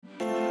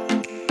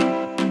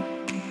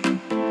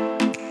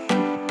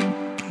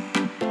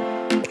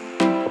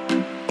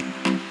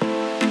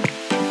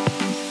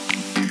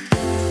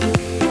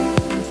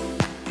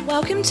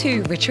Welcome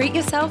to Retreat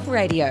Yourself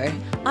Radio.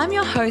 I'm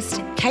your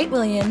host, Kate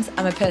Williams.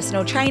 I'm a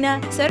personal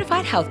trainer,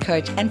 certified health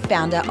coach, and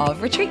founder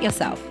of Retreat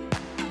Yourself.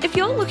 If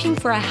you're looking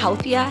for a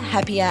healthier,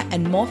 happier,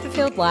 and more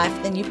fulfilled life,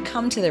 then you've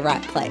come to the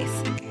right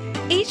place.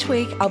 Each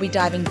week, I'll be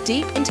diving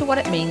deep into what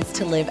it means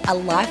to live a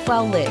life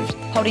well lived,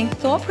 holding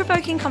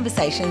thought-provoking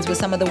conversations with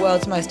some of the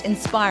world's most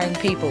inspiring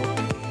people,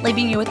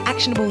 leaving you with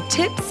actionable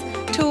tips,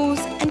 tools,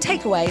 and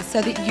takeaways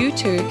so that you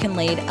too can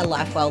lead a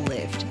life well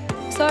lived.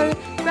 So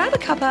grab a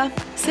cuppa,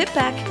 sit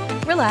back,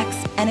 relax,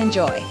 and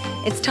enjoy.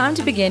 It's time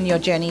to begin your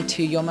journey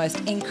to your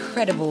most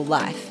incredible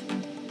life.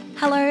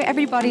 Hello,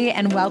 everybody,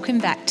 and welcome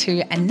back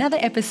to another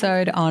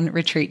episode on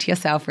Retreat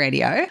Yourself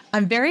Radio.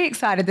 I'm very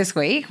excited this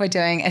week. We're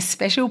doing a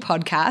special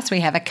podcast. We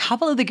have a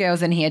couple of the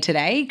girls in here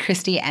today,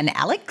 Christy and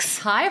Alex.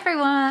 Hi,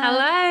 everyone.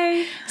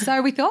 Hello.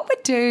 So we thought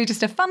we'd do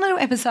just a fun little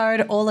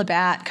episode all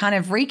about kind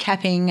of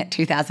recapping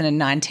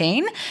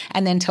 2019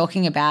 and then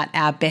talking about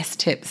our best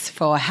tips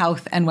for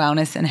health and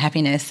wellness and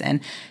happiness and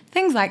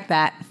things like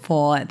that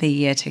for the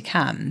year to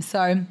come.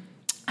 So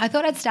I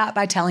thought I'd start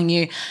by telling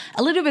you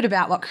a little bit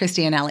about what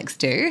Christy and Alex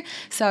do.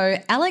 So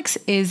Alex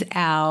is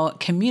our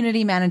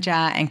community manager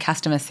and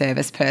customer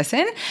service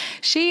person.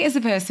 She is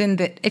the person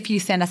that if you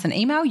send us an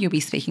email, you'll be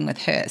speaking with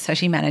her. So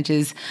she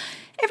manages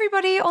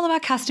everybody, all of our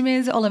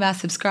customers, all of our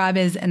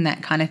subscribers and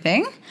that kind of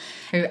thing.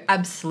 Who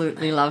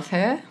absolutely love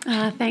her.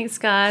 Thanks,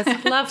 guys.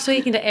 Love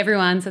speaking to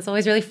everyone. So it's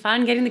always really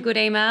fun getting the good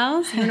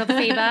emails, hearing all the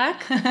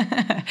feedback.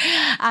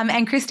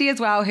 And Christy as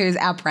well, who's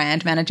our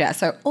brand manager.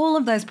 So all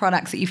of those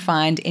products that you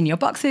find in your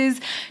boxes,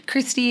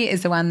 Christy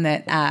is the one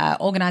that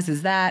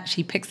organises that.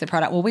 She picks the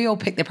product. Well, we all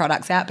pick the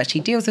products out, but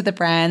she deals with the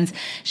brands.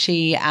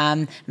 She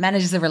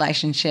manages the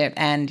relationship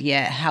and,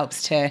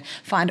 helps to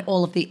find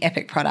all of the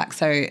epic products.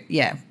 So,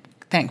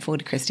 thankful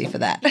to Christy for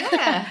that.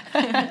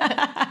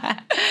 Yeah.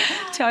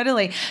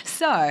 Totally.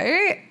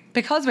 So,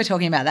 because we're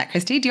talking about that,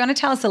 Christy, do you want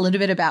to tell us a little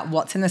bit about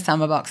what's in the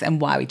summer box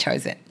and why we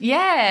chose it?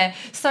 Yeah.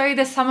 So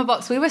the summer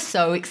box, we were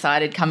so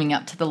excited coming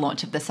up to the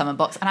launch of the summer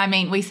box. And I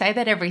mean, we say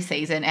that every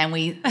season and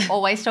we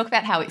always talk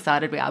about how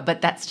excited we are,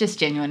 but that's just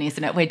genuine,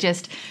 isn't it? We're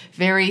just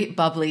very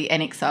bubbly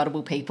and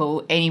excitable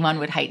people. Anyone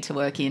would hate to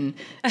work in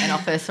an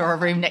office or a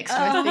room next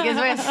to us because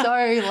we're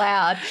so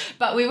loud.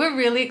 But we were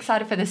really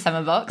excited for the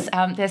summer box.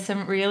 There's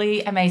some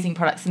really amazing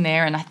products in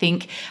there. And I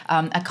think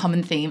a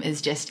common theme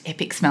is just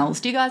epic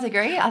smells. Do you guys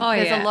agree?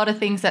 There's a lot of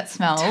things that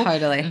smell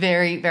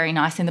very, very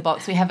nice in the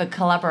box. We have a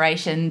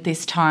collaboration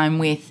this time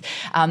with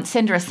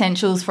Sender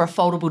Essentials for a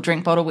foldable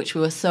drink bottle, which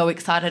we were so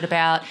excited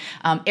about.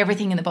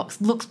 Everything in the box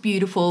looks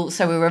beautiful,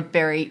 so we were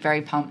very,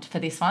 very pumped for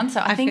this one.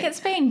 So I think it's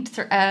been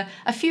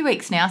a few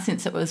weeks now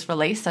since it was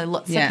released, so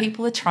lots of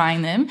people are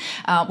trying them.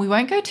 We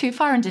won't go too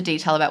far into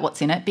detail about what's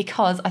in it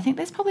because I think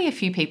there's probably a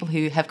few people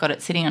who have got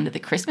it sitting under the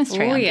Christmas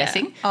tree, I'm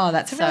guessing. Oh,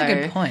 that's a really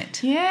good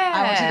point. Yeah.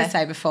 I wanted to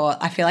say before,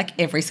 I feel like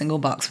every single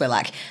box we're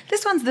like,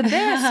 this one's the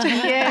best.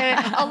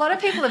 Yeah, a lot of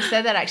people have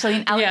said that actually.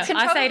 And Alex can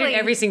I say it in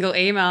every single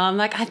email. I'm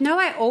like, I know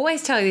I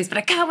always tell you this, but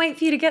I can't wait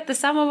for you to get the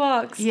summer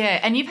box. Yeah,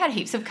 and you've had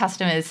heaps of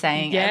customers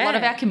saying, a lot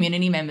of our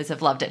community members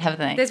have loved it, haven't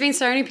they? There's been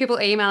so many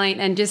people emailing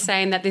and just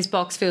saying that this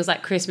box feels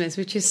like Christmas,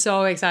 which is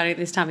so exciting at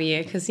this time of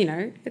year because,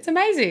 it's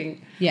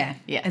amazing. Yeah,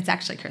 it's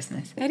actually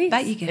Christmas. It is.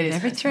 But you get it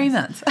every Christmas. 3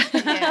 months.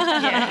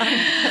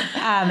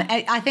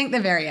 Yeah. I think the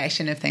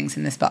variation of things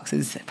in this box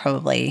is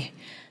probably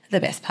the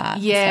best part.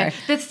 Yeah, so.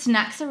 the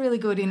snacks are really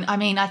good.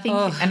 I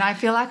think, and I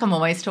feel like I'm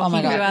always talking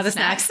my God. about You are the the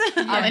snacks.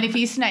 And if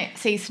you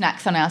see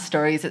snacks on our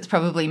stories, it's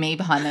probably me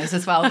behind those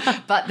as well.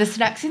 But the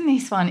snacks in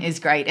this one is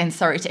great. And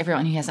sorry to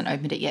everyone who hasn't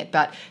opened it yet,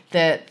 but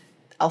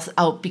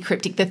I'll be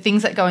cryptic. The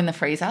things that go in the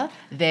freezer,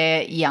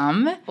 they're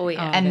yum. Oh,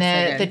 yeah. And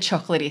they're the so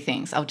chocolatey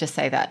things, I'll just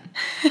say that.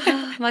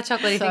 My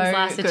chocolatey So things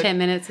lasted good. 10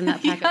 minutes and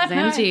that packet was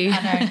empty.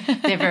 I know.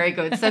 They're very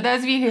good. So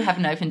those of you who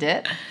haven't opened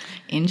it,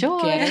 enjoy.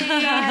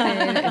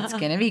 It's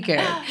going to be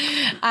good.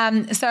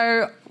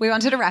 So we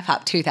wanted to wrap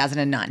up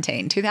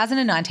 2019.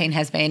 2019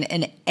 has been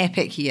an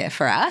epic year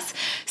for us.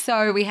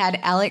 So we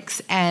had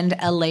Alex and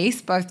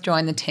Elise both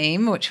join the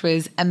team, which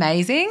was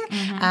amazing.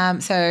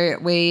 So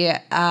we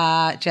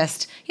are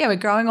we're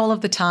growing all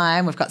of the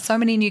time. We've got so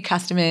many new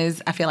customers.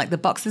 I feel like the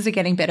boxes are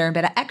getting better and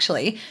better.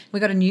 Actually,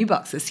 we got a new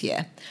box this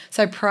year.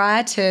 So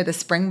prior to the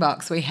spring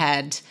box, we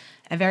had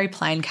a very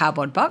plain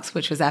cardboard box,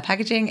 which was our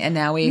packaging, and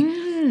now we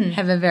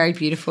have a very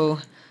beautiful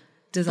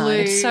design. Blue,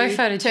 It's so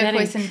photogenic.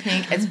 turquoise and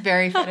pink. It's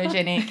very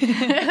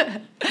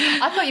photogenic.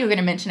 I thought you were going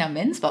to mention our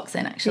men's box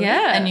then, actually.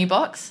 Yeah. A new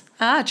box.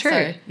 Ah, true.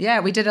 So-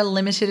 Yeah, we did a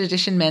limited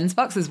edition men's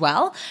box as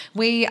well.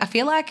 I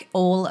feel like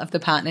all of the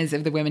partners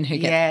of the women who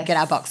get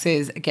our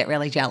boxes get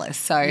really jealous.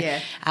 So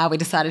we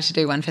decided to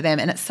do one for them,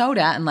 and it sold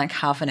out in like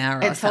half an hour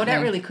or something. It sold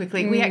out really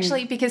quickly. We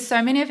actually, because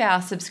so many of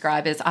our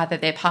subscribers, either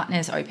their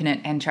partners open it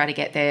and try to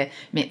get their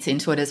mitts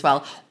into it as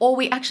well, or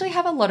we actually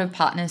have a lot of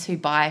partners who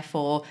buy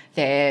for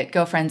their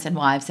girlfriends and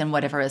wives and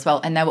whatever as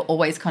well, and they were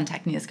always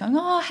contacting us going,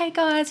 oh, hey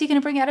guys, you're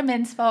going to bring out a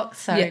men's box?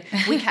 So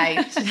we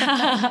caved.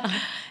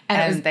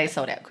 And they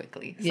sold out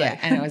quickly. So. Yeah,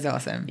 and it was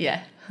awesome.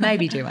 Yeah.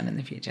 maybe do one in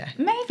the future.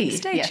 Maybe.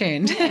 Stay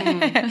tuned.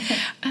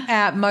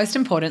 Most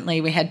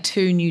importantly, we had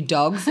 2 new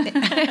dogs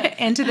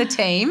enter the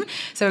team.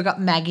 So we've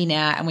got Maggie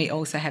now, and we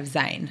also have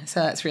Zane.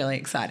 So that's really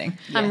exciting.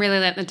 I'm really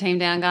letting the team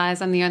down,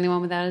 guys. I'm the only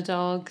one without a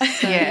dog.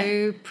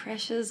 So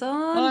pressure's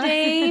on,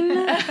 Dean.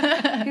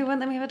 Who won't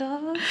let me have a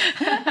dog?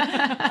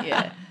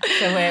 Yeah.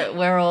 So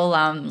we're all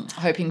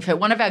hoping for,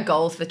 one of our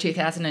goals for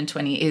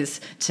 2020 is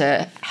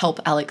to help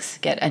Alex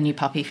get a new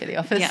puppy for the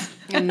office. Yeah,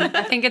 and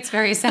I think it's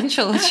very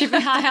essential. It should be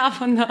high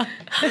up on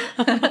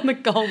the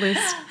goal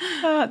list.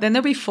 Then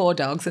there'll be 4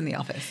 dogs in the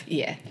office.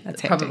 Yeah,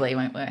 That's probably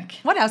won't work.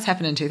 What else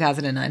happened in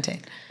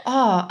 2019?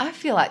 Oh, I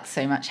feel like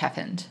so much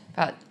happened,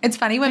 but It's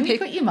funny when you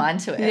people put your mind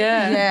to it.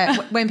 yeah,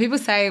 when people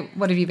say,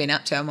 "What have you been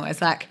up to?" I'm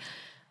always like,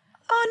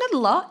 "Oh, not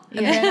a lot."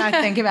 And then I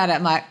think about it,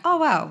 I'm like, "Oh,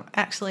 wow,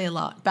 actually a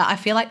lot." But I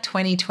feel like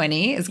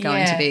 2020 is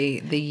going to be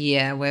the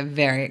year we're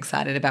very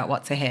excited about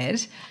what's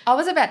ahead. I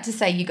was about to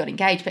say you got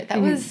engaged, but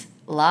that was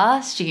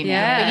last year now.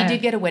 Yeah. But you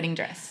did get a wedding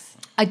dress.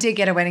 I did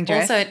get a wedding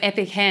dress. Also at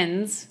Epic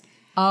Hens.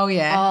 Oh,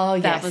 yeah. Oh,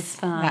 That yes. was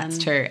fun. That's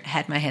true.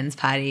 Had my hens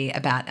party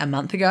about a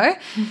month ago,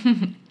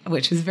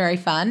 which was very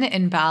fun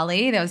in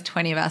Bali. There was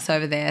 20 of us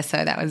over there,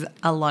 so that was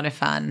a lot of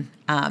fun.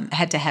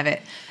 Had to have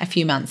it a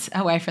few months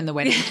away from the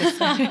wedding. Just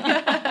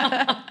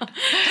to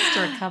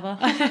recover.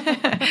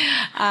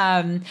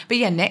 But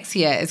yeah, next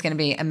year is going to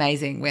be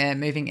amazing. We're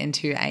moving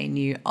into a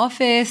new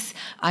office.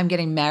 I'm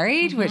getting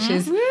married, which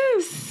is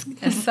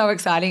so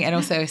exciting and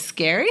also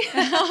scary.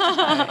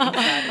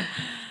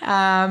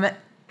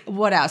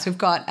 What else? We've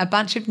got a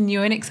bunch of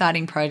new and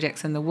exciting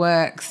projects in the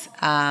works.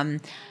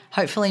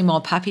 Hopefully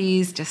more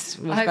puppies.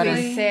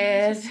 Hopefully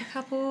said. A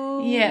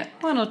couple. Yeah.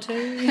 1 or 2.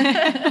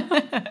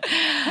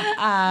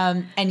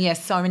 And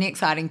yes, so many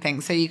exciting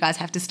things. So you guys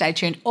have to stay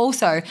tuned.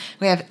 Also,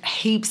 we have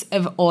heaps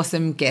of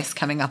awesome guests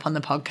coming up on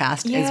the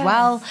podcast as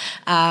well.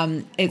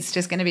 It's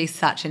just going to be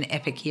such an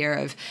epic year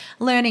of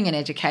learning and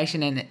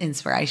education and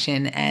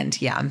inspiration.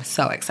 And yeah, I'm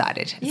so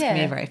excited. It's going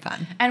to be very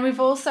fun. And we've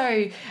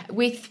also,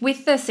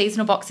 with the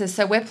seasonal boxes,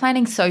 so we're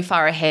planning so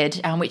far ahead,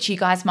 which you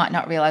guys might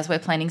not realise we're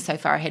planning so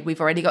far ahead.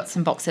 We've already got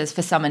some boxes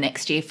for summer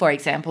next year, for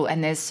example,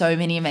 and there's so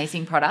many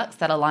amazing products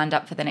that are lined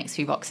up for the next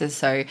few boxes.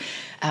 So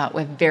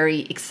we're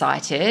very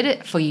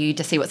excited for you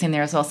to see what's in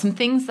there as well. Some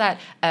things that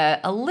are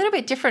a little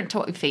bit different to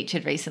what we've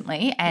featured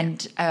recently,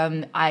 and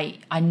I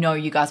know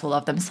you guys will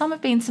love them. Some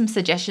have been some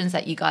suggestions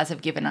that you guys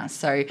have given us,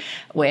 so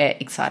we're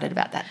excited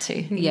about that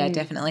too. Yeah,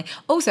 definitely.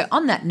 Also,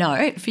 on that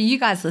note, for you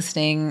guys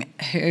listening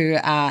who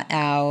are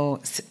our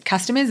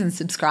customers and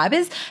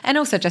subscribers, and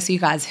also just you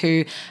guys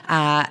who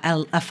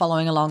are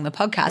following along the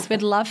podcast,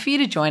 we'd love for you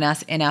to join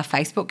us in our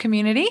Facebook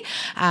community.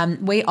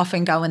 We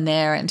often go in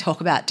there and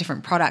talk about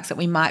different products that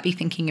we might be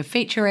thinking of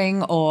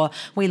featuring, or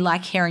we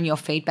like hearing your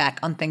feedback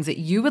on things that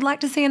you would like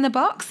to see in the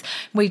box.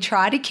 We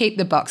try to keep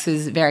the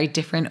boxes very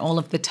different all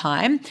of the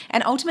time.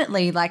 And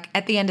ultimately, like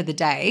at the end of the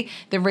day,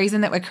 the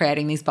reason that we're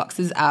creating these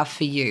boxes are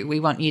for you.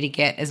 We want you to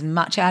get as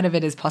much out of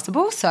it as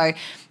possible. So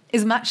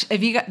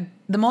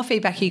the more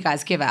feedback you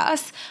guys give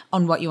us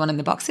on what you want in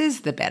the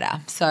boxes, the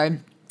better. So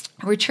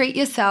Retreat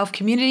Yourself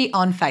community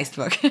on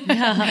Facebook.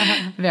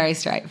 Very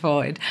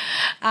straightforward.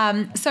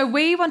 So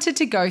we wanted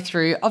to go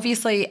through,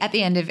 obviously at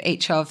the end of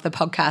each of the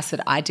podcasts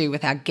that I do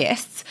with our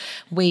guests,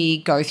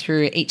 we go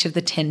through each of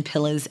the 10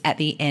 pillars at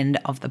the end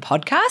of the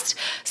podcast.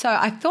 So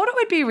I thought it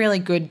would be really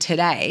good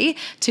today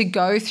to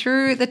go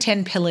through the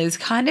 10 pillars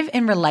kind of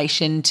in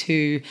relation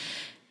to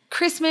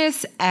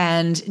Christmas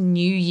and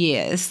New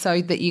Year's, so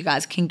that you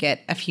guys can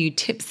get a few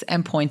tips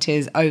and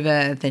pointers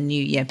over the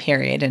New Year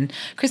period and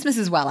Christmas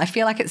as well. I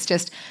feel like it's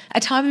just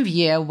a time of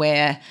year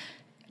where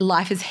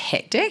life is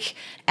hectic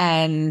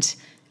and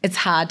it's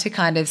hard to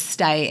kind of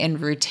stay in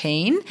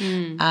routine.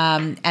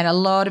 And a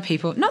lot of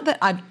people, not that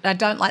I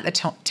don't like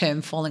the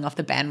term falling off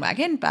the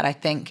bandwagon, but I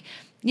think,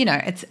 you know,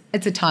 it's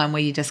a time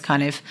where you just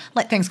kind of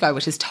let things go,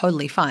 which is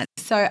totally fine.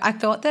 So I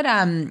thought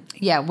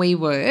that, we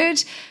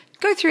would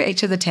go through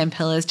each of the 10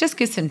 pillars, just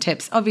give some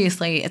tips.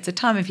 Obviously, it's a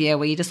time of year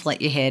where you just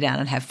let your hair down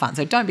and have fun.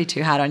 So don't be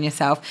too hard on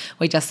yourself.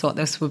 We just thought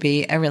this would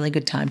be a really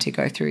good time to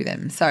go through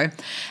them. So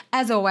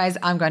as always,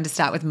 I'm going to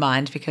start with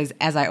mind because,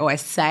 as I always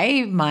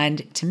say,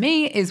 mind to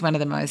me is one of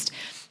the most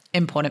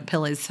important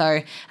pillars. So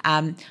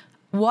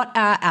what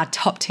are our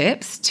top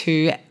tips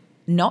to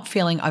not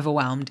feeling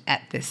overwhelmed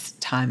at this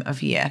time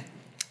of year?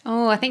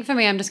 Oh, I think for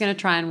me, I'm just going to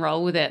try and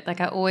roll with it.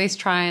 Like I always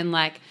try and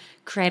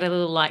create a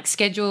little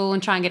schedule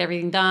and try and get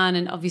everything done.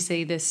 And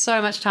obviously there's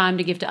so much time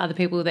to give to other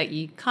people that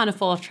you kind of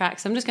fall off track.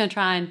 So I'm just going to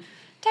try and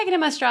take it in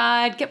my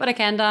stride, get what I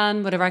can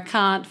done, whatever I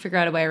can't, figure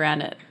out a way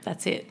around it.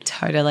 That's it.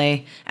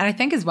 Totally. And I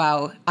think as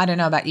well, I don't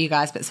know about you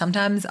guys, but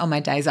sometimes on my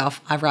days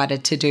off, I write a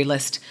to-do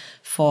list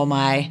for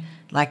my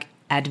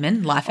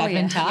admin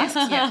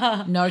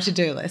tasks. No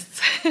to-do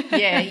lists.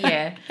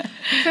 Yeah.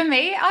 For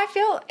me, I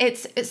feel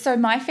so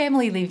my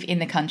family live in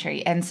the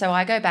country, and so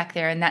I go back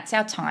there, and that's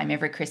our time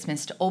every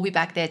Christmas to all be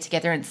back there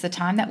together. And it's the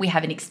time that we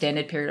have an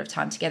extended period of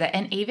time together.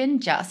 And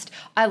even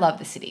I love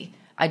the city.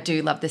 I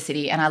do love the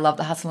city and I love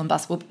the hustle and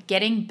bustle. But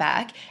getting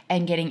back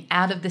and getting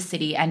out of the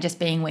city and just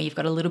being where you've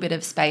got a little bit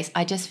of space,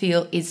 I just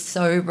feel is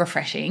so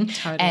refreshing.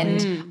 Totally.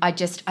 And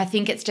I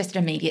think it's just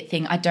an immediate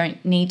thing. I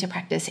don't need to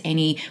practice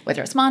any,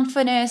 whether it's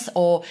mindfulness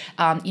or,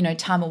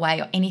 time away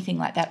or anything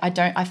like that.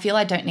 I feel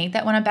I don't need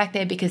that when I'm back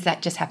there because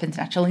that just happens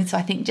naturally. So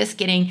I think just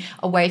getting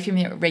away from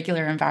your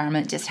regular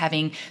environment, just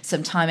having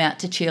some time out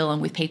to chill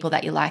and with people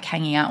that you like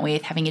hanging out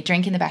with, having a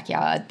drink in the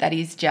backyard, that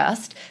is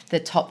just the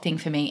top thing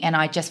for me. And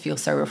I just feel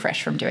so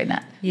refreshed from doing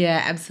that.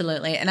 Yeah,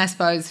 absolutely. And I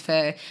suppose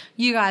for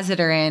you guys that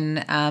are in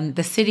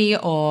the city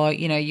or,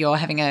 you're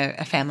having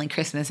a family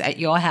Christmas at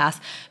your house,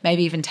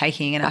 maybe even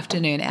taking an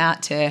afternoon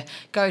out to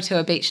go to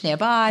a beach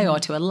nearby or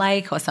to a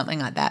lake or something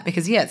like that.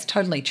 Because, it's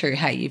totally true.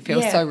 Hey, you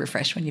feel so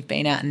refreshed when you've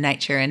been out in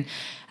nature and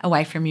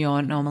away from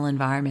your normal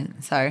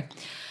environment. So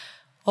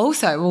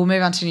also, we'll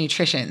move on to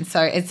nutrition.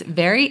 So it's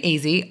very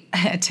easy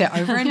to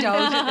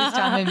overindulge at this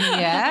time of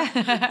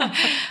year.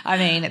 I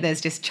mean,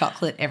 there's just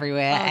chocolate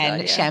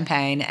everywhere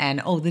champagne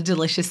and all the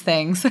delicious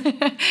things.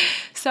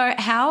 So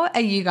how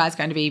are you guys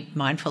going to be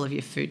mindful of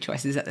your food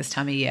choices at this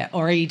time of year,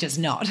 or are you just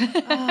not?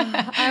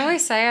 I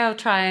always say I'll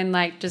try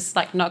and just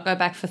not go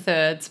back for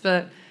thirds,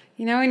 but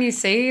when you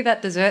see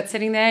that dessert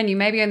sitting there and you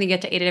maybe only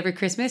get to eat it every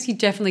Christmas, you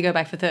definitely go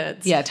back for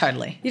thirds. Yeah,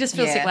 totally. You just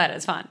feel sick later.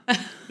 It's fine.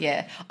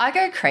 Yeah. I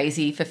go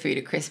crazy for food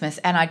at Christmas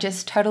and I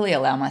just totally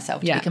allow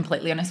myself to be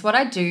completely honest. What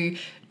I do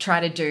try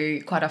to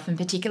do quite often,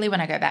 particularly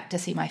when I go back to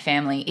see my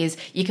family, is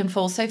you can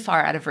fall so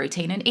far out of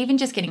routine. And even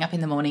just getting up in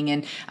the morning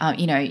and,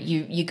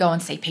 you go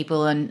and see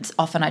people, and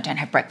often I don't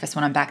have breakfast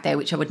when I'm back there,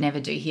 which I would never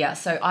do here.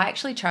 So I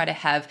actually try to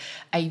have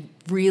a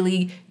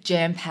really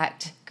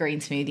jam-packed green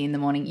smoothie in the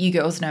morning. You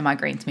girls know my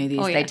green smoothies.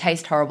 Oh, yeah. They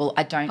taste horrible.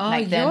 I don't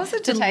make them yours are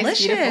to delicious.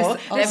 taste beautiful.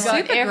 Oh, They've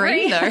got super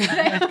green, though.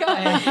 They've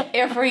got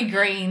every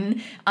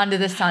green under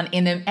the sun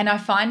in them. And I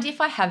find if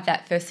I have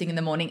that first thing in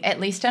the morning, at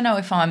least I know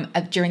if I'm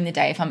during the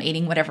day, if I'm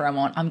eating whatever I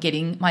want, I'm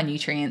getting my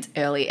nutrients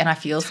early and I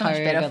feel so much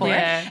better for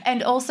it.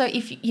 And also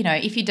if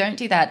you don't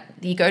do that,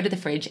 you go to the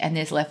fridge and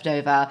there's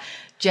leftover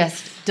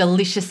just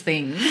delicious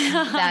things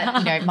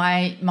that,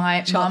 my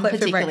mum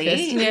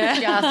particularly,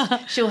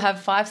 she'll have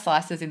 5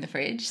 slices in the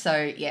fridge.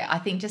 So, I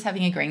think just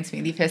having a green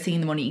smoothie first thing in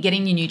the morning, you're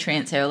getting your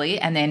nutrients early,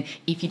 and then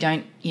if you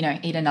don't,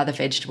 eat another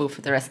vegetable for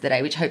the rest of the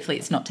day, which hopefully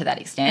it's not to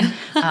that extent,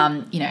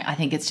 I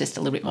think it's just a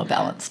little bit more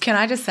balanced. Can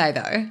I just say,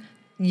 though,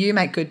 you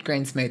make good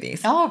green smoothies.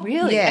 Oh,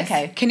 really? Yes.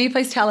 Okay. Can you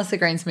please tell us the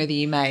green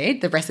smoothie you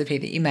made, the recipe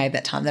that you made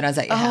that time that I was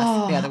at your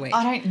house the other week?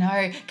 I don't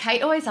know.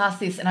 Kate always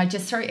asks this and I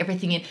just throw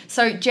everything in.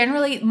 So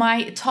generally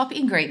my top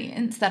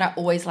ingredients that I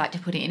always like to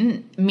put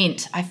in,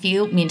 mint. I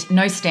feel mint,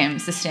 no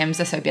stems. The stems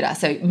are so bitter.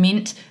 So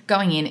mint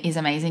going in is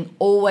amazing.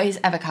 Always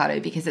avocado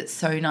because it's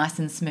so nice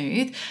and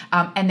smooth.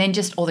 And then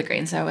just all the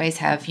greens. I always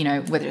have,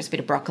 whether it's a bit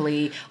of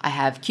broccoli, I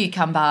have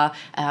cucumber,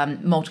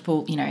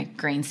 multiple,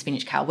 green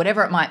spinach, kale,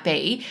 whatever it might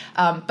be.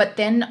 But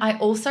then I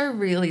also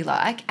really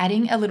like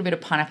adding a little bit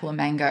of pineapple and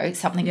mango,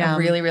 something a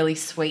really, really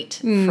sweet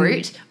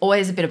fruit.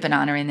 Always a bit of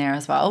banana in there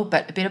as well,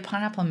 but a bit of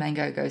pineapple and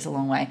mango goes a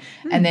long way.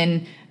 And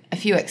then a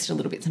few extra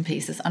little bits and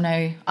pieces. I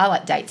know I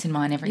like dates in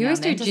mine every now and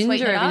then. You always do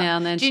ginger every now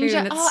and then too,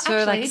 and it's so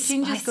actually,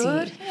 ginger's spicy.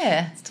 good.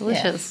 Yeah. It's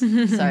delicious.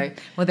 Yeah. So,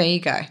 well, there you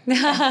go.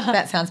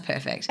 That sounds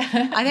perfect.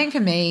 I think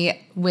for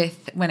me,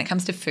 when it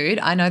comes to food,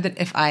 I know that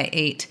if I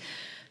eat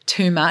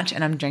too much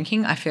and I'm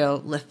drinking, I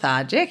feel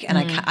lethargic and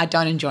I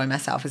don't enjoy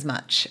myself as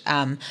much.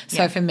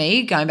 So for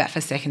me, going back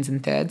for seconds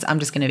and thirds, I'm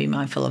just going to be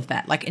mindful of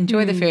that. Like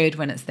enjoy the food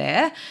when it's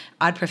there.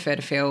 I'd prefer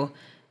to feel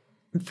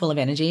full of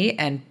energy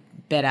and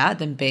better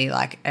than be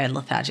like a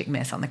lethargic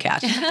mess on the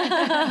couch.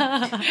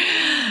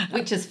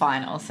 Which is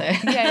fine also.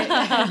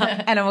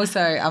 Yeah. And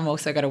I'm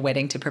also got a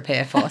wedding to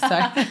prepare for. So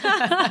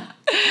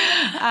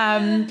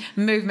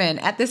movement.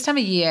 At this time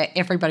of year,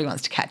 everybody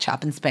wants to catch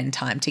up and spend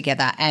time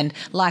together. And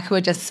like we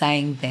were just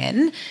saying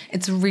then,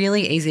 it's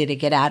really easy to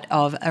get out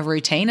of a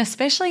routine,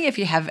 especially if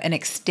you have an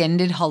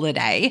extended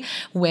holiday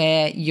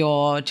where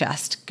you're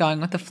just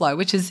going with the flow,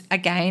 which is,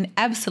 again,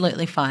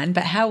 absolutely fine.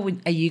 But how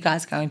are you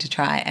guys going to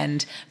try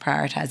and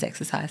prioritize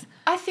exercise?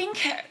 I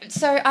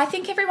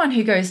think everyone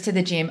who goes to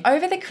the gym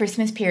over the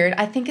Christmas period,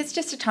 I think it's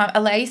just a time,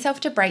 allow yourself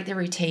to break the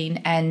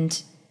routine.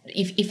 And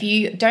if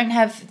you don't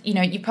have,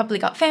 you've probably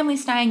got family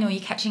staying or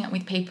you're catching up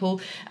with people.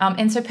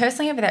 And so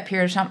personally over that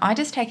period of time, I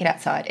just take it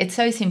outside. It's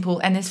so simple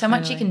and there's so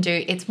much you can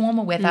do. It's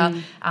warmer weather.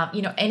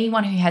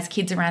 Anyone who has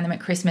kids around them at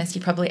Christmas,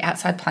 you're probably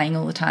outside playing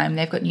all the time.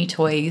 They've got new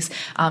toys,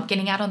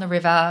 getting out on the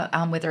river,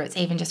 whether it's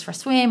even just for a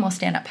swim or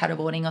stand up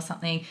paddleboarding or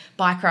something,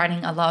 bike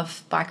riding. I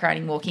love bike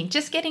riding, walking,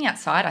 just getting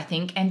outside, I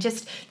think. And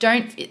just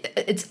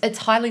it's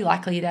highly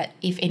likely that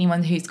if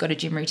anyone who's got a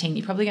gym routine,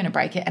 you're probably going to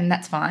break it and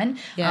that's fine.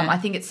 Yeah. I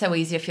think it's so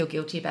easy to feel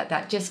guilty about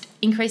that. Just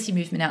increase your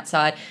movement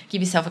outside,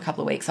 give yourself a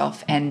couple of weeks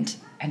off and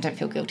don't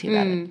feel guilty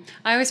about it.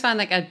 I always find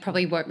I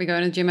probably won't be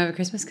going to the gym over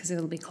Christmas because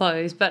it'll be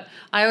closed, but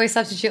I always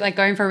substitute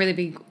going for a really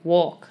big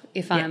walk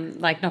if I'm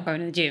not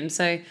going to the gym.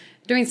 So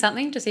doing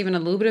something, just even a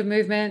little bit of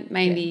movement,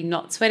 maybe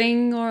not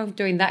sweating or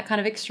doing that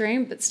kind of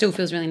extreme, but still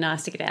feels really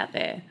nice to get out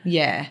there.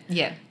 Yeah.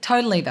 Yeah.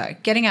 Totally, though.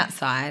 Getting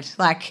outside,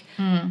 like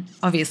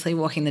obviously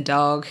walking the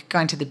dog,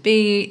 going to the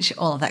beach,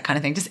 all of that kind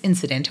of thing. Just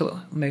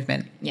incidental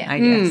movement, I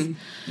guess.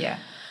 Yeah.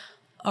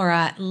 All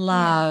right,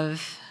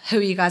 love. Who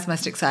are you guys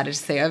most excited to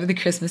see over the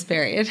Christmas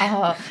period?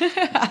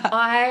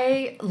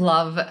 I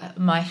love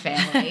my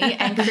family,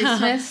 and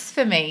Christmas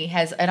for me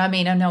has, and I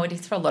mean, I know it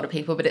is for a lot of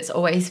people, but it's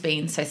always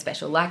been so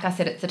special. Like I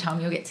said, it's the time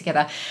you'll get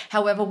together.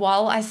 However,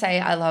 while I say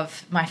I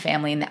love my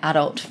family and the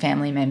adult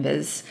family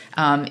members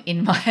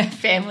in my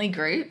family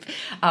group,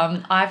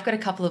 I've got a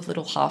couple of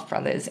little half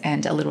brothers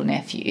and a little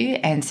nephew,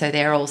 and so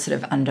they're all sort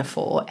of under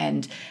 4,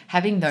 and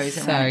having those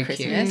around at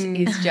Christmas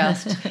is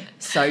just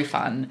so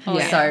fun.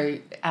 So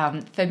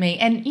for me,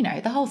 and you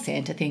know, the whole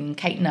Santa thing,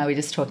 Kate and I were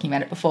just talking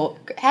about it before.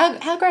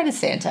 How great is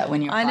Santa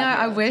when you're I know,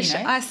 I wish you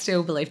know? I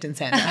still believed in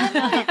Santa.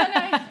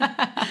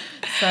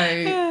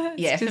 So,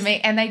 yeah, for me,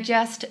 and they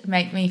just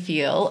make me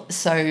feel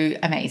so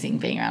amazing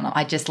being around them.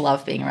 I just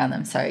love being around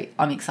them, so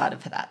I'm excited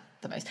for that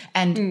the most.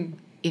 And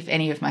if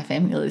any of my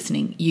family are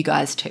listening, you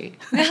guys too.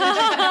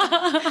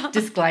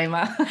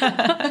 Disclaimer.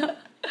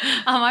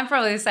 I'm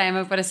probably the same.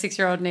 I've got a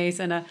 6-year-old niece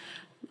and a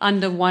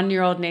under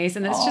 1-year-old niece,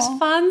 and it's just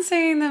fun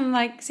seeing them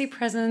like see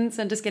presents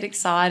and just get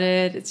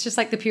excited. It's just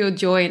like the pure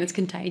joy, and it's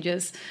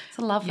contagious.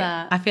 So I love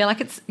that. I feel like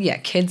it's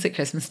kids at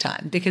Christmas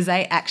time, because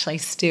they actually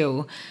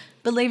still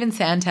believe in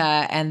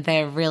Santa and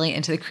they're really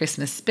into the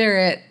Christmas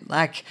spirit.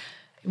 Like,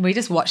 we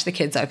just watch the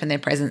kids open their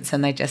presents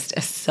and they just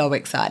are so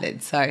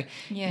excited. So,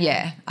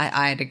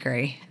 I'd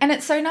agree. And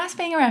it's so nice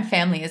being around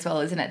family as well,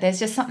 isn't it? There's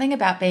just something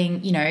about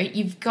being, you know,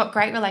 you've got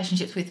great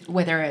relationships with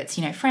whether it's,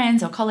 you know,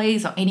 friends or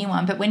colleagues or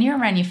anyone, but when you're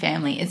around your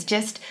family, it's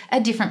just a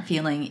different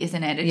feeling,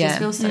 isn't it? It just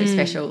feels so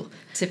special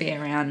to be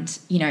around,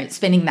 you know,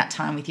 spending that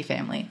time with your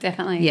family.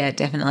 Definitely. Yeah,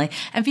 definitely.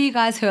 And for you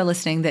guys who are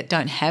listening that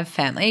don't have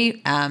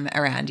family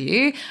around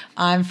you,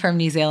 I'm from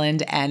New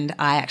Zealand and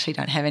I actually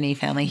don't have any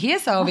family here,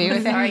 so I'll be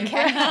with Sorry,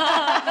 Kate.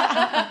 No,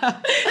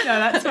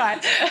 that's fine.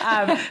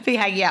 Be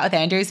hanging out with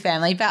Andrew's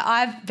family. But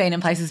I've been in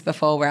places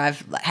before where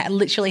I've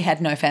literally had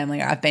no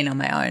family, or I've been on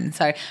my own.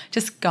 So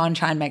just go and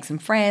try and make some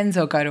friends,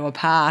 or go to a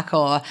park,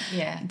 or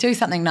do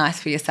something nice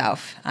for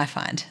yourself, I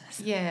find.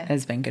 Yeah.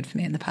 Has been good for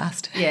me in the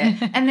past. Yeah.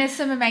 And there's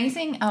some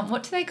amazing,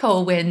 what do they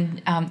call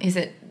when,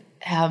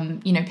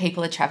 you know,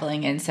 people are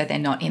travelling and so they're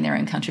not in their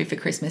own country for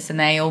Christmas and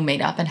they all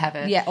meet up and have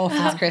a...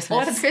 Orphans Christmas.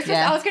 Orphans Christmas.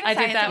 Yeah. I was going to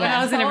say... I did that when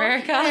I was in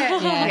America.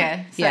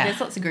 Yeah. So there's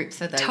lots of groups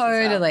for those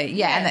Totally. as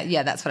well.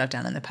 And that's what I've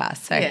done in the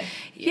past. So,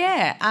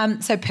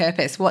 so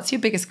purpose. What's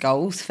your biggest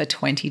goals for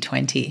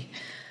 2020?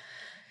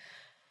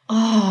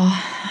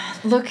 Oh,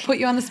 look. Put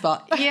you on the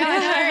spot.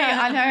 Yeah,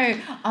 I know.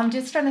 I'm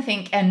just trying to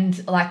think,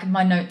 and like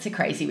my notes are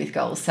crazy with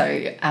goals.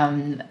 So,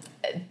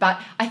 but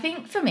I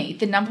think for me,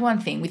 the number one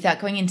thing, without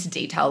going into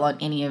detail on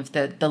any of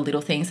the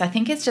little things, I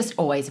think it's just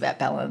always about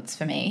balance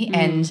for me.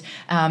 And,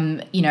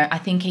 you know, I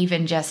think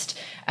even just,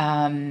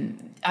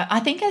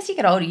 I think as you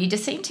get older, you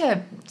just seem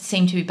to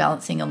be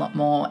balancing a lot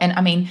more. And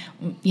I mean,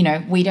 you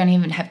know, we don't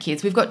even have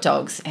kids. We've got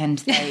dogs, and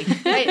they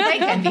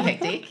can be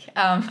hectic.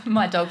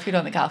 My dog peed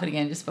on the carpet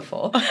again just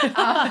before. But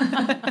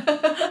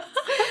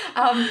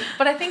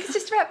I think it's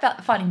just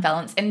about finding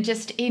balance, and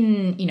just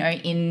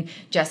in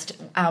just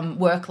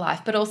work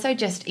life, but also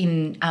just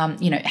in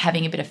you know,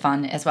 having a bit of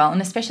fun as well. And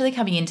especially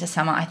coming into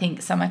summer, I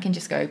think summer can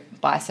just go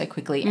by so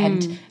quickly,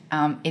 and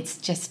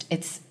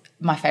it's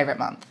my favourite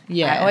month.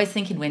 Yeah. I always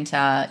think in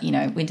winter, you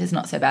know, winter's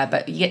not so bad,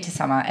 but you get to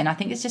summer and I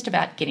think it's just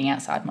about getting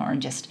outside more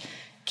and just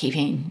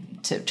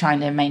trying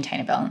to maintain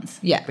a balance.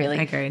 Yeah, really.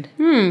 Agreed.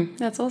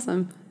 That's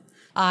awesome.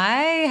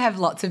 I have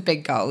lots of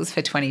big goals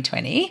for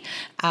 2020.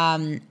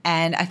 And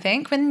I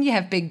think when you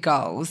have big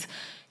goals,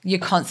 you're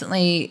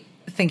constantly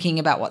thinking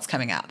about what's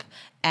coming up.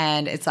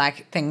 And it's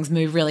like things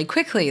move really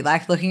quickly.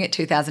 Like looking at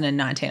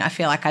 2019, I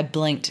feel like I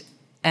blinked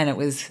and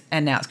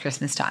now it's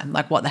Christmas time.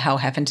 Like, what the hell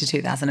happened to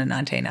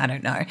 2019? I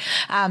don't know.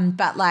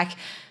 But like,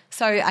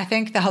 so I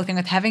think the whole thing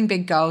with having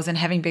big goals and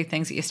having big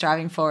things that you're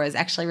striving for is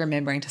actually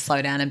remembering to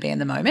slow down and be in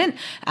the moment.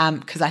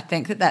 Because I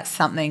think that that's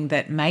something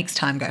that makes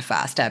time go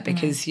faster,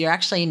 because you're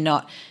actually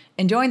not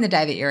enjoying the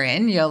day that you're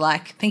in. You're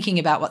like thinking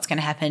about what's going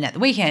to happen at the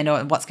weekend,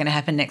 or what's going to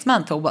happen next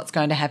month, or what's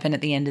going to happen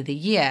at the end of the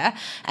year.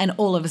 And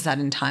all of a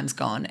sudden time's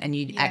gone and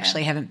you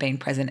actually haven't been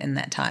present in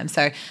that time.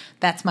 So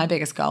that's my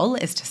biggest goal,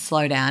 is to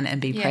slow down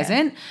and be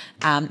present,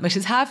 which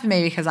is hard for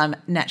me because I'm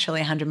naturally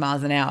 100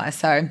 miles an hour.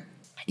 So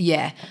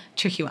yeah,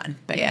 tricky one,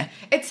 but yeah.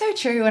 It's so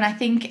true, and I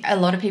think a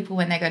lot of people,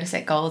 when they go to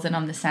set goals, and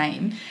I'm the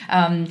same,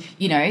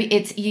 you know,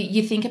 it's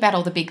you think about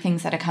all the big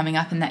things that are coming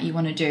up and that you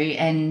want to do,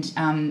 and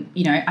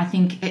you know, I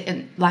think,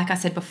 like I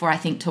said before, I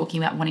think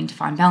talking about wanting to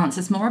find balance,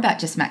 it's more about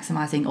just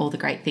maximising all the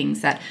great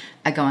things that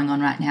are going on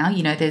right now.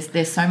 You know,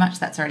 there's so much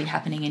that's already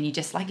happening, and you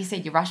just, like you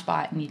said, you rush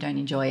by it and you don't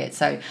enjoy it.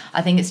 So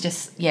I think it's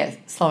just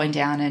slowing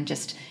down and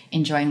just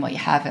enjoying what you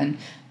have and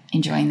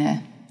enjoying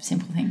the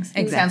simple things.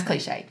 Exactly. It sounds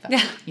cliche, but,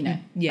 you know.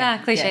 Yeah,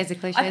 cliches are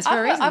cliches for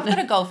a reason. I've got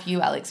a goal for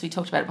you, Alex. We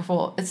talked about it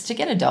before. It's to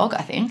get a dog,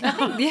 I think.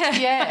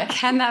 Yeah.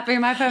 Can that be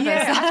my purpose?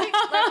 Yeah,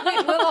 I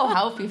think we'll all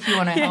help if you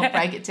want to help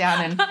break it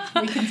down, and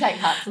we can take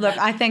hearts. Look,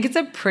 I think it's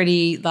a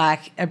pretty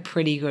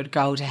good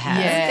goal to have.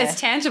 Yeah. It's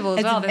tangible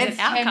as well. There's an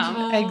outcome.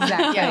 tangible.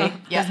 Exactly.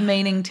 Yeah. There's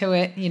meaning to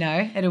it, you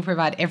know. It'll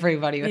provide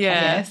everybody with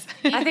happiness.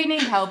 I think you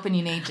need help and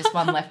you need just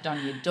one left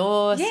on your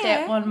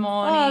doorstep one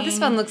morning. Oh, this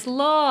one looks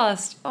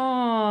lost.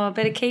 Oh,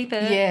 better keep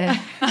it. Yeah.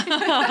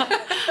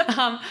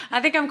 I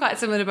think I'm quite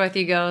similar to both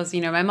you girls.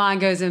 You know, my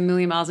mind goes a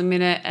million miles a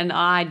minute, and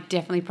I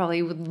definitely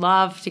probably would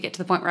love to get to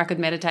the point where I could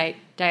meditate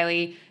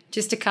daily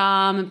just to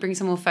calm and bring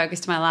some more focus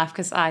to my life,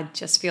 because I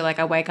just feel like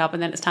I wake up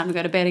and then it's time to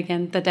go to bed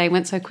again. The day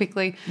went so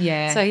quickly.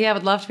 Yeah. So, I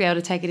would love to be able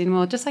to take it in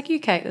more, just like you,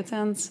 Kate. That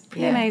sounds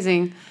pretty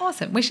amazing.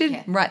 Awesome. We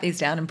should write these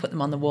down and put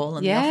them on the wall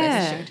in the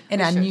Yeah. office.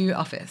 In our new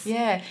office.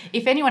 Yeah.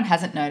 If anyone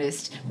hasn't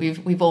noticed,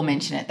 we've all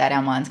mentioned it, that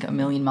our mind's got a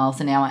million miles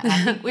an hour. And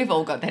I think we've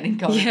all got that in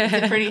common.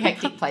 It's a pretty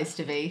hectic place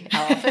to be,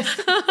 our office.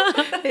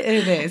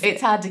 It is.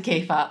 It's hard to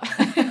keep up.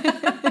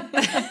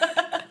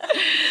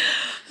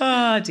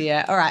 Oh,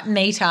 dear. All right,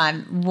 me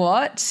time.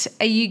 What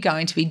are you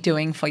going to be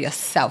doing for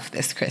yourself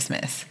this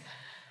Christmas?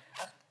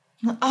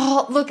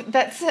 Oh, look,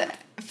 that's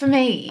for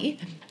me.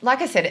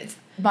 Like I said, it's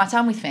my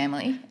time with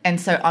family, and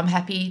so I'm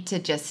happy to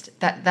just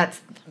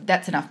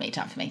that's enough me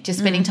time for me. Just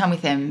spending time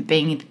with them,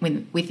 being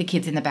with the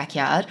kids in the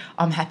backyard.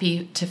 I'm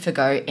happy to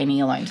forgo any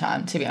alone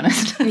time, to be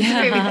honest. To be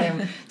with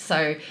them.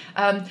 So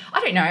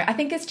I don't know. I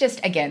think it's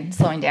just, again,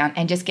 slowing down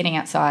and just getting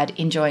outside,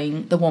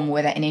 enjoying the warm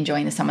weather and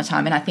enjoying the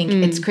summertime. And I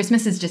think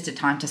Christmas is just a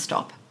time to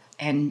stop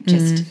and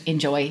just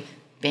enjoy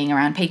being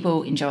around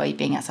people, enjoy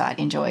being outside,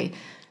 enjoy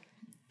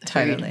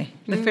Totally.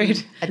 The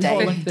food. a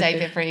day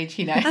beverage,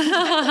 you know.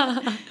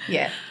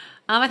 Yeah.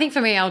 I think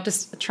for me, I'll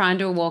just try and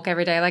do a walk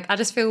every day. Like, I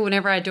just feel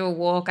whenever I do a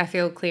walk, I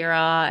feel clearer,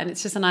 and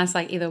it's just a nice,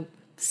 like, either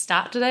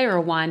start today or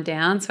a wind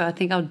down. So I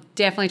think I'll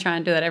definitely try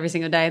and do that every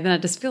single day. Then I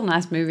just feel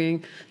nice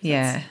moving.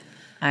 Yeah,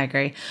 I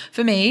agree.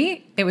 For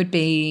me, it would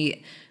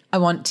be, I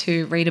want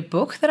to read a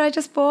book that I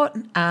just bought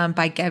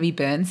by Gabby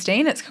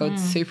Bernstein. It's called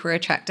Super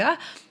Attractor.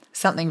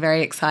 Something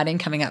very exciting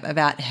coming up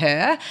about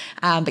her.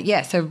 But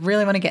yeah, so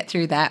really want to get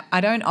through that.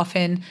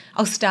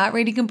 I'll start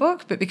reading a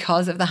book, but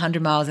because of the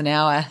 100 miles an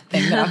hour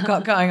thing that I've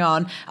got going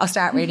on, I'll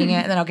start reading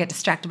it and then I'll get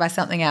distracted by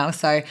something else.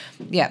 So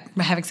yeah,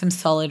 having some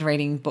solid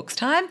reading books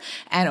time,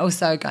 and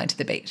also going to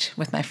the beach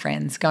with my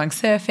friends, going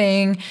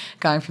surfing,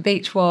 going for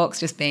beach walks,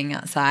 just being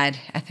outside,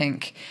 I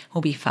think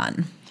will be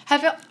fun.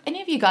 Have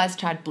any of you guys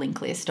tried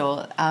Blinkist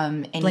or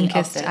any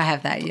Blinkist, of the... I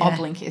have that, yeah. Oh,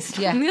 Blinkist.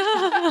 Yeah.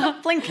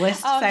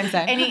 Blinkist,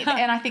 same.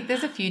 And I think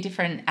there's a few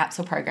different apps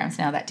or programs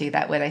now that do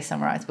that, where they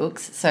summarise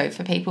books. So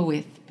for people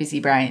with busy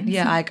brains...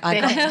 Yeah, I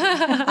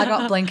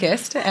got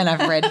Blinkist, and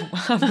I've read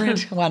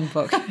one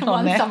book on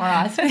one there.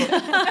 summarised book.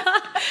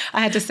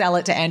 I had to sell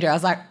it to Andrew. I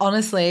was like,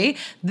 honestly,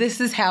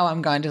 this is how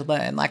I'm going to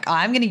learn. Like,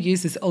 I'm going to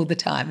use this all the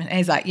time. And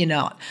he's like, you're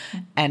not.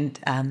 And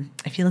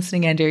if you're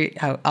listening, Andrew,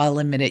 I'll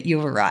admit it, you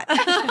were right.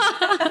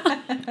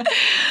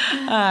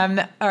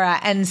 All right,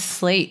 and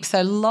sleep.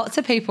 So lots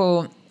of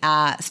people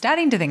are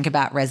starting to think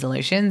about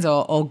resolutions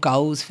or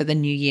goals for the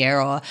new year,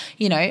 or,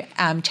 you know,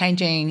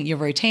 changing your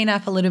routine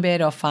up a little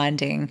bit or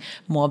finding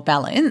more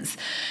balance.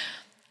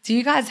 Do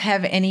you guys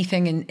have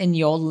anything in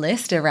your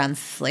list around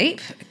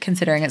sleep,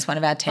 considering it's one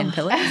of our 10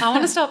 pillars? I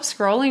want to stop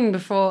scrolling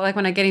before, like,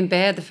 when I get in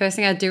bed. The first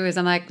thing I do is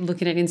I'm like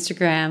looking at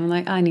Instagram. I'm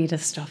like, I need to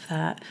stop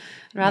that.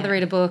 I'd rather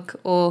read a book,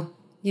 or,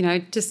 you know,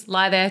 just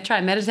lie there, try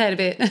and meditate a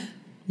bit.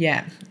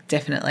 Yeah,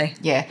 definitely.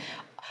 Yeah.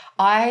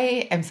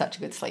 I am such a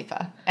good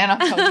sleeper. And I've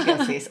told you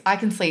guys this. I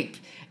can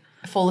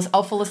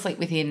I'll fall asleep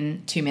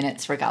within 2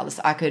 minutes regardless.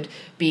 I could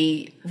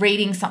be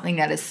reading something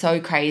that is so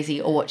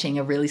crazy or watching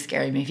a really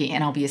scary movie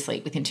and I'll be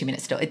asleep within 2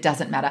 minutes still. It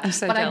doesn't matter. I'm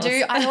so but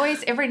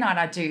jealous. every night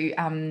I do,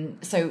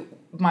 so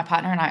my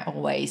partner and I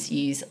always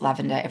use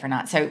lavender every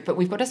night. But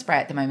we've got a spray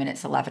at the moment.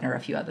 It's a lavender, a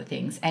few other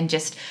things. And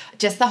just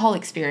the whole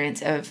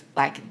experience of,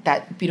 like,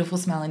 that beautiful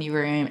smell in your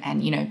room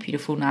and, you know,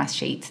 beautiful, nice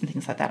sheets and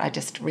things like that. I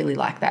just really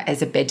like that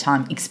as a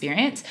bedtime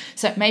experience.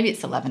 So maybe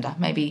it's the lavender.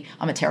 Maybe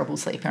I'm a terrible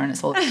sleeper and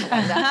it's all the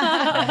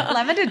lavender.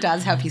 Lavender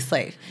does help you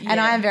sleep. And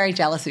I am very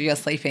jealous of your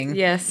sleeping.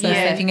 Yes. Your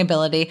sleeping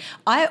ability.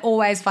 I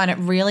always find it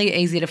really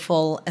easy to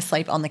fall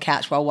asleep on the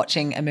couch while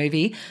watching a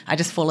movie. I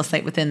just fall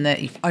asleep within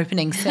the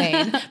opening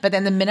scene. But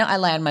then the minute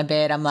I lay on my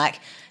bed, I'm like,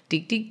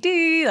 dig, dig,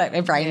 dig, like my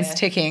brain's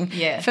ticking.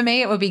 Yeah. For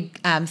me, it would be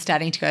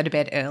starting to go to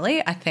bed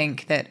early. I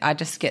think that I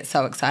just get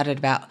so excited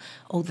about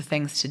all the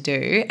things to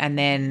do, and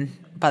then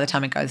by the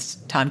time it goes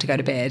time to go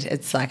to bed,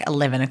 it's like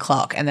 11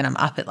 o'clock, and then I'm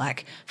up at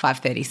like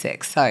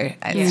 5:36. So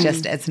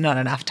it's not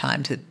enough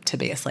time to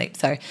be asleep.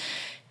 So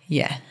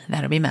yeah,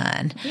 that'll be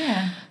mine.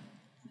 Yeah.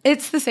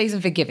 It's the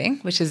season for giving,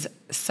 which is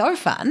so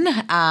fun,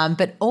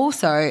 but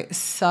also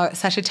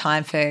such a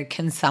time for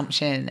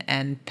consumption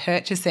and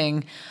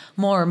purchasing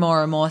more and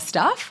more and more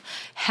stuff.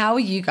 How are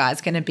you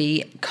guys going to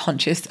be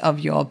conscious of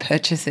your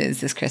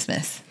purchases this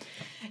Christmas?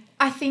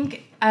 I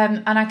think,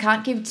 and I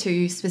can't give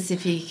too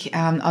specific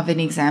of an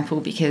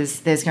example because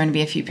there's going to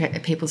be a few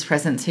people's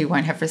presents who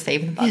won't have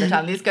received them by the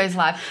time this goes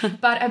live.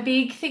 But a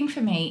big thing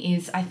for me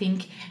is I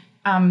think,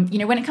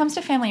 when it comes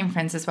to family and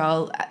friends as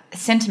well,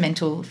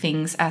 sentimental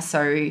things are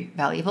so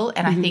valuable.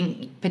 And I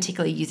think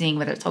particularly using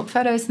whether it's old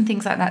photos and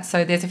things like that.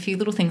 So there's a few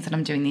little things that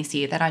I'm doing this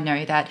year that I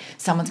know that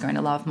someone's going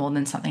to love more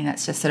than something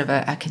that's just sort of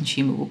a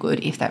consumable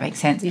good, if that makes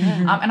sense.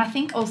 Yeah. And I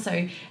think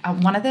also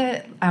one of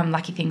the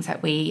lucky things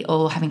that we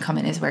all have in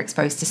common is we're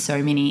exposed to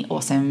so many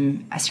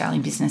awesome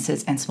Australian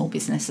businesses and small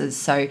businesses.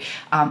 So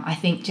I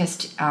think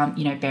just,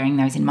 bearing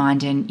those in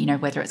mind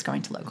and, whether it's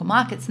going to local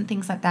markets and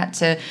things like that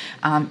to,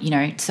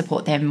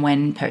 support them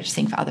when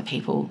purchasing for other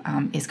people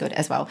is good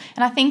as well.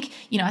 And I think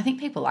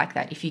people like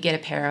that. If you get a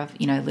pair of,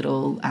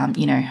 little,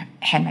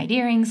 handmade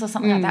earrings or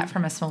something like that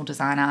from a small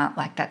designer,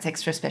 like that's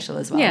extra special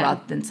as well,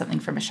 rather than something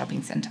from a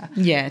shopping centre.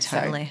 Yeah,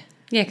 totally. So,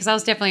 yeah, because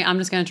I'm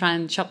just going to try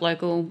and shop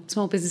local,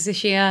 small business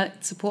this year.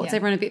 It supports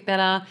everyone a bit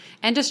better,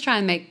 and just try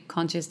and make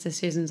conscious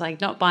decisions, like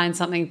not buying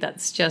something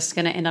that's just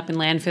going to end up in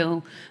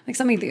landfill, like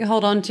something that you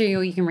hold on to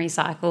or you can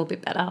recycle a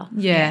bit better.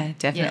 Yeah,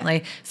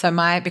 definitely. Yeah.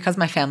 So because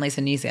my family's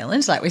in New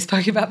Zealand, like we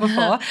spoke about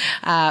before,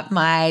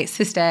 my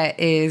sister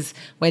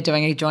we're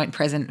doing a joint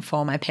present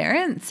for my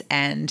parents,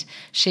 and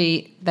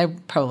they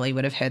probably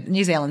would have heard,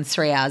 New Zealand's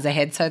 3 hours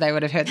ahead, so they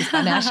would have heard this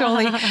by now,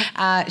 surely.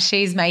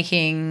 She's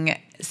making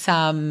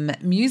some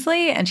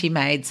muesli, and she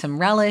made some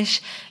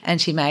relish, and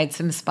she made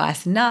some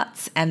spiced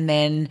nuts, and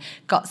then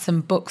got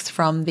some books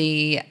from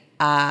the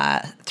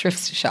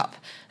thrift shop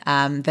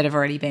that have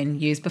already been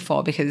used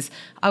before, because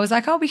I was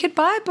like, we could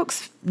buy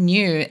books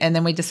new, and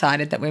then we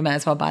decided that we may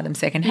as well buy them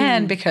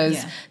secondhand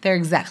because they're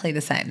exactly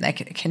the same. They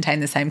contain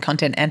the same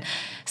content, and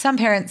some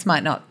parents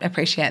might not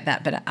appreciate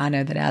that, but I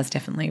know that ours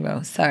definitely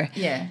will. So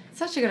yeah,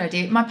 such a good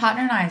idea. My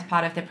partner and I, as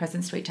part of the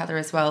presents to each other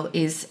as well,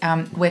 is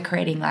we're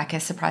creating like a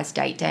surprise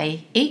date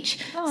day each.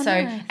 Nice.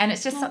 And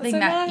it's just something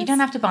that you don't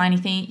have to buy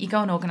anything. You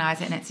go and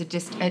organise it,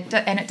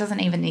 and it doesn't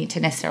even need to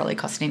necessarily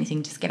cost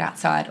anything. Just get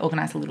outside,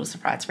 organise a little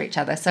surprise for each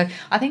other. So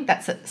I think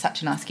that's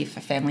such a nice gift for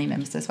family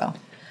members as well.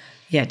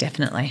 Yeah,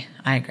 definitely.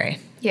 I agree.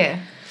 Yeah.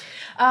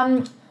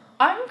 I'm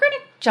going to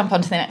jump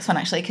onto the next one,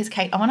 actually, because,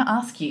 Kate, I want to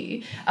ask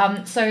you,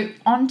 so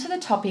on to the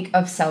topic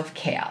of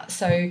self-care.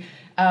 So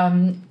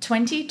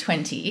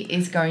 2020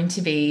 is going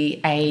to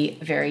be a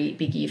very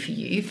big year for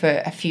you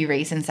for a few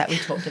reasons that we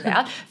talked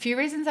about, a few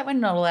reasons that we're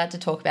not allowed to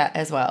talk about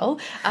as well.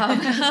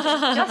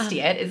 Just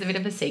yet, it's a bit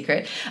of a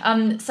secret.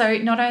 So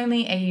not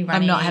only are you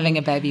running... I'm not having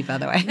a baby, by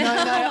the way.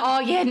 No. Oh,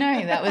 yeah,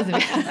 no, that was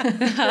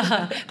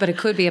a bit... But it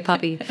could be a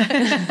puppy.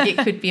 It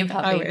could be a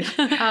puppy.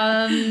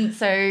 I wish.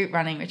 So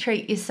running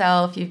Retreat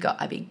Yourself, you've got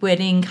a big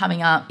wedding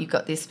coming up, you've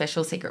got this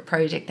special secret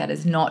project that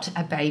is not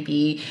a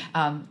baby,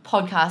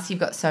 podcast, you've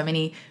got so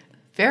many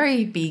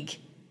very big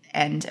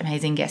and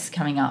amazing guests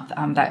coming up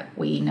that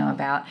we know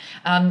about.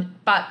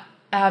 But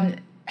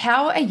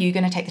how are you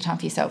going to take the time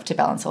for yourself to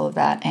balance all of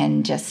that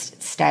and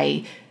just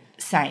stay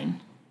sane?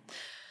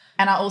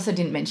 And I also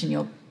didn't mention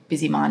your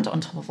busy mind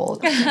on top of all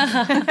of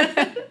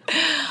that.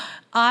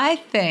 I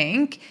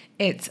think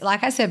it's,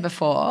 like I said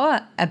before,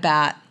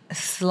 about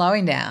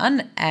slowing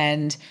down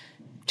and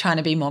trying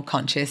to be more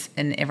conscious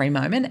in every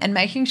moment and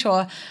making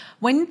sure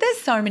when there's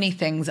so many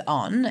things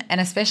on,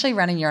 and especially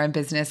running your own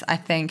business, I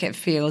think it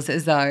feels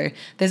as though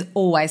there's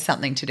always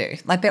something to do.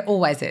 Like there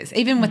always is,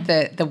 even with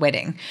the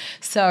wedding.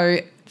 So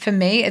for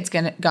me, it's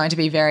going to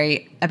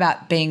be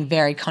about being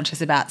very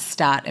conscious about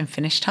start and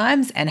finish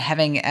times and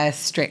having a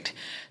strict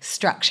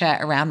structure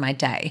around my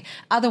day.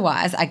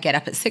 Otherwise, I get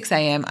up at 6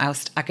 a.m.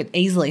 I could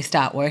easily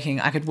start working.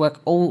 I could work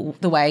all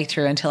the way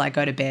through until I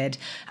go to bed.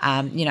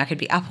 I could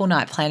be up all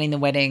night planning the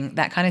wedding,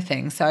 that kind of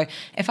thing. So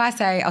if I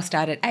say I'll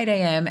start at 8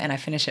 a.m. and I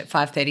finish at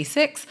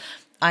 5:36,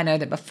 I know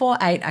that before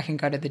 8 I can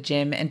go to the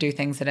gym and do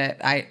things that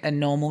are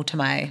normal to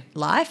my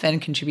life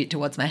and contribute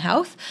towards my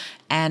health.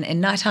 And in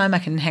nighttime I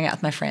can hang out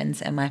with my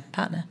friends and my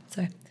partner.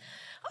 So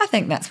I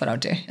think that's what I'll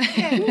do.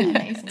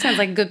 Yeah, sounds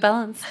like a good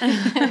balance.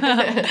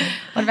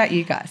 What about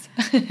you guys?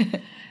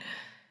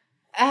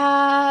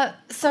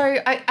 So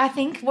I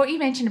think what you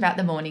mentioned about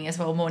the morning as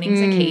well, mornings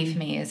are key for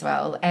me as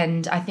well.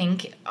 And I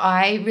think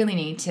I really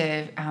need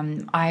to,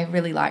 I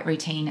really like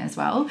routine as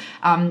well.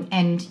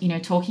 And,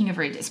 speaking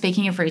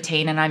of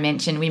routine,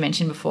 and we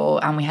mentioned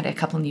before, we had a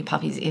couple of new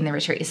puppies in the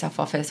Retreat Yourself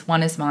office.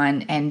 One is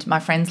mine, and my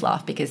friends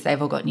laugh because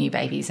they've all got new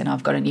babies and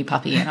I've got a new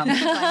puppy and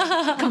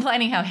I'm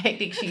complaining how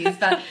hectic she is.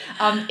 But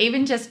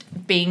even just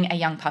being a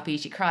young puppy,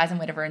 she cries and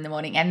whatever in the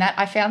morning. And that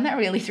I found that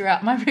really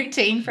throughout my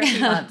routine for a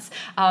few months.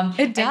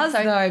 It does,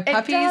 though.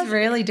 Puppies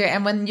really do.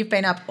 And when you've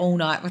been up all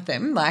night with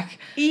them, like...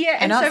 Yeah,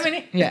 and so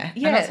many... Yeah, I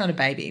know it's not a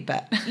baby,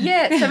 but...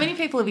 Yeah, so many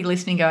people will be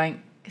listening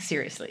going,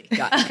 seriously,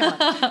 guys, come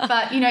on.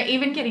 But,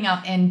 even getting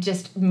up and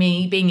just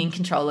me being in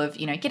control of,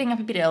 getting up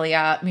a bit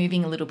earlier,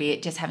 moving a little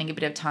bit, just having a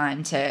bit of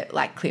time to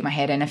like clear my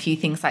head and a few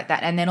things like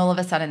that. And then all of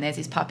a sudden there's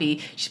this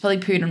puppy. She's probably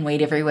pooed and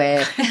weed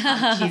everywhere.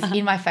 She's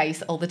in my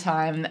face all the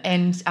time.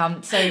 And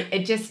so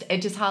it just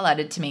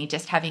highlighted to me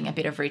just having a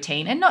bit of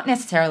routine, and not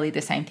necessarily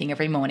the same thing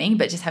every morning,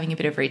 but just having a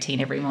bit of routine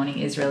every morning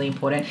is really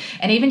important.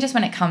 And even just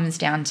when it comes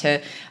down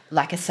to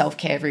like a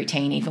self-care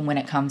routine, even when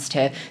it comes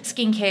to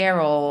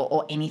skincare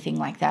or anything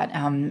like that,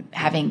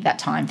 having that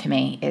time for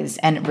me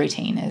and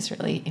routine is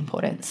really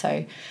important.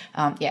 So,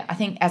 I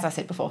think, as I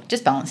said before,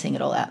 just balancing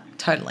it all out.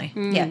 Totally.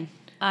 Yeah.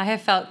 I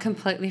have felt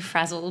completely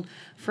frazzled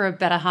for a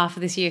better half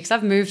of this year because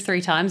I've moved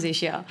 3 times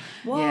this year.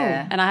 Whoa.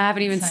 Yeah. And I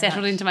haven't even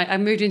settled into I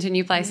moved into a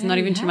new place not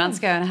even 2 months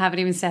ago, and I haven't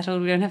even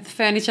settled. We don't have the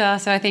furniture.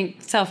 So I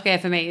think self-care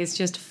for me is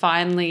just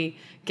finally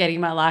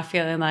getting my life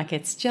feeling like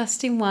it's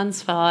just in one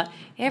spot.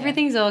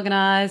 Everything's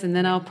organised, and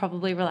then I'll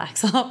probably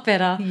relax a lot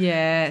better.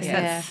 Yes,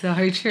 that's so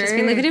true. Just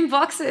been living in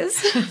boxes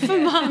for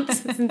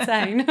months. It's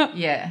insane.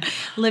 Yeah.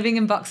 Living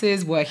in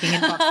boxes, working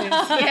in boxes.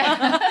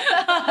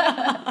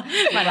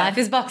 My life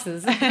is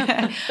boxes.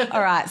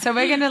 All right, so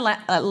we're going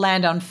to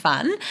land on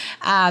fun.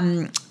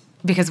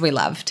 Because we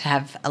love to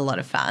have a lot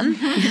of fun.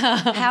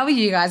 How are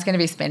you guys going to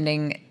be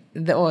spending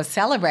or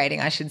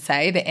celebrating, I should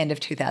say, the end of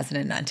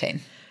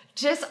 2019?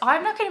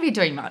 I'm not going to be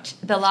doing much.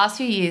 The last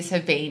few years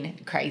have been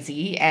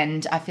crazy,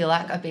 and I feel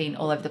like I've been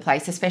all over the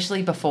place,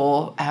 especially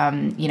before,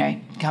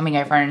 coming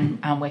over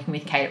and working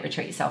with Kate at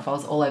Retreat Yourself. I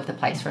was all over the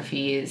place for a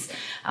few years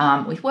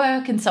with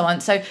work and so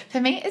on. So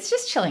for me, it's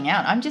just chilling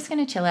out. I'm just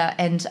going to chill out,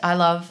 and I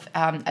love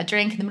a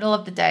drink in the middle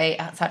of the day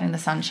outside in the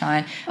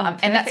sunshine.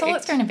 And that's all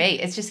it's going to be.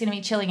 It's just going to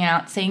be chilling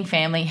out, seeing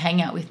family,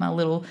 hanging out with my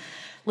little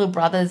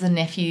brothers and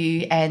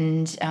nephew,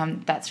 and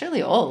that's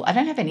really all. I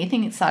don't have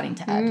anything exciting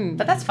to add,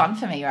 but that's fun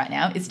for me right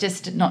now. It's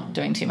just not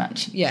doing too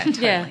much. Yeah,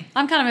 totally. Yeah,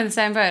 I'm kind of in the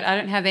same boat. I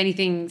don't have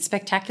anything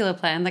spectacular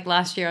planned. Like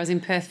last year I was in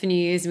Perth for New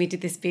Year's and we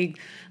did this big,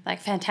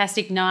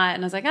 fantastic night,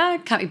 and I was like, I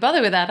can't be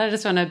bothered with that. I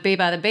just want to be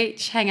by the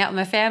beach, hang out with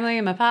my family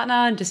and my partner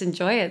and just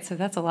enjoy it. So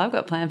that's all I've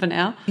got planned for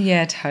now.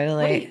 Yeah,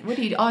 totally. What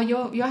do you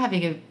you're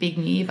having a big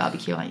New Year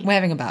barbecue, aren't you? We're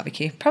having a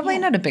barbecue. Probably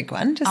not a big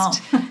one. Just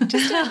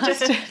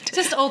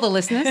all the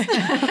listeners.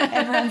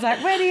 Everyone's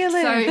like, where do you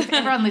live? So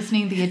everyone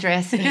listening, the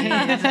address.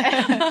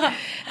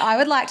 I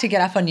would like to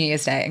get up on New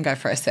Year's Day and go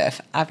for a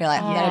surf. I feel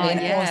like that'd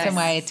be an awesome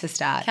way to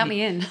start. Count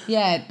me in.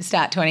 Yeah,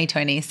 start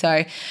 2020.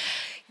 So,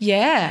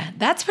 yeah,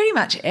 that's pretty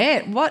much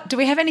it. Do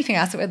we have anything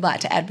else that we'd like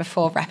to add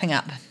before wrapping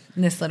up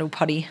this little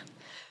potty?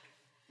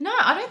 No,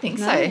 I don't think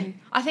so.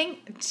 I think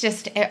it's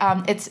just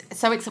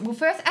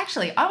first,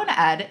 actually, I want to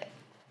add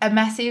a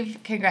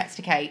massive congrats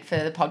to Kate for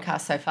the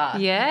podcast so far.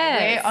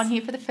 Yes. We're on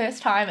here for the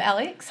first time,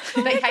 Alex.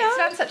 But Kate's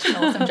done such an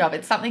awesome job.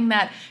 It's something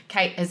that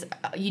Kate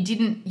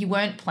you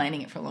weren't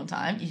planning it for a long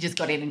time. You just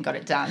got in and got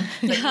it done.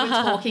 But you were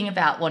talking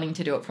about wanting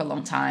to do it for a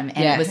long time,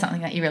 and it was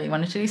something that you really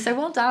wanted to do. So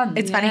well done.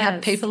 It's funny how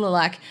people are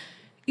like,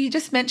 you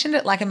just mentioned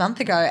it like a month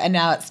ago and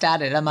now it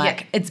started. I'm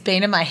like, it's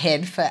been in my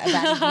head for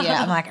about a year.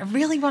 I'm like, I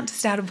really want to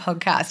start a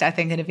podcast. I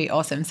think it'd be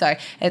awesome. So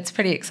it's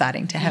pretty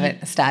exciting to have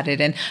it started,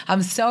 and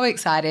I'm so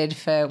excited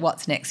for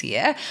what's next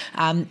year.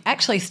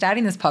 Actually,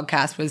 starting this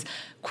podcast was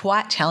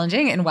quite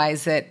challenging in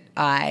ways that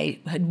I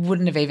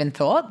wouldn't have even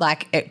thought.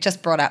 Like, it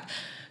just brought up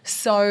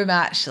so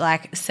much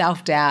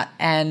self-doubt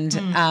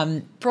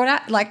and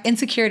brought out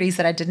insecurities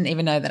that I didn't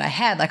even know that I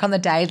had. Like, on the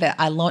day that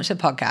I launched the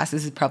podcast,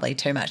 this is probably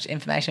too much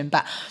information,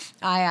 but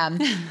I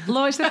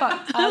launched the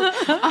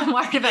podcast. I'm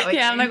worried about what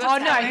I'm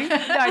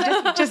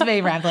like, no, just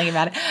me rambling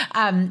about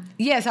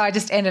it. So I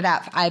just ended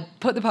up, I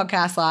put the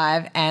podcast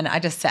live and I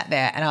just sat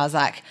there and I was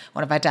like,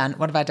 what have I done?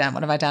 What have I done?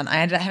 What have I done? I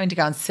ended up having to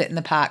go and sit in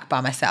the park by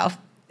myself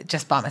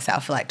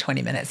for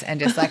 20 minutes and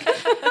just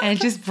and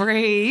just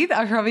breathe.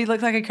 I probably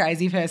look like a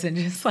crazy person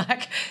just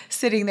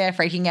sitting there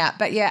freaking out.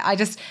 But yeah,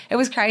 it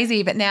was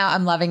crazy, but now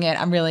I'm loving it.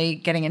 I'm really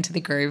getting into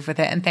the groove with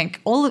it. And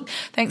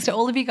thanks to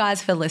all of you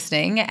guys for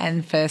listening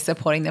and for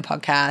supporting the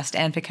podcast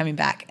and for coming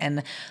back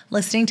and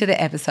listening to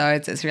the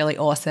episodes. It's really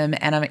awesome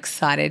and I'm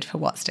excited for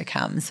what's to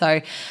come.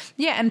 So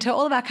yeah, and to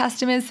all of our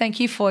customers, thank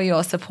you for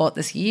your support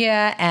this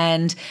year.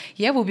 And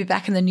yeah, we'll be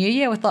back in the new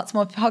year with lots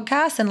more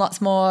podcasts and lots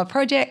more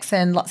projects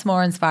and lots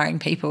more inspiring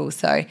people.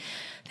 So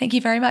thank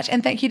you very much.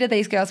 And thank you to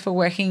these girls for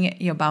working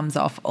your bums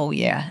off all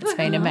year. It's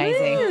been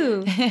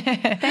amazing.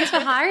 Thanks for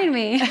hiring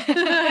me.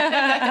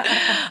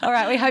 All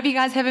right. We hope you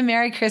guys have a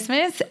Merry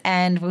Christmas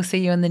and we'll see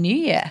you in the new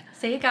year.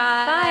 See you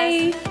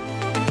guys.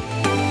 Bye.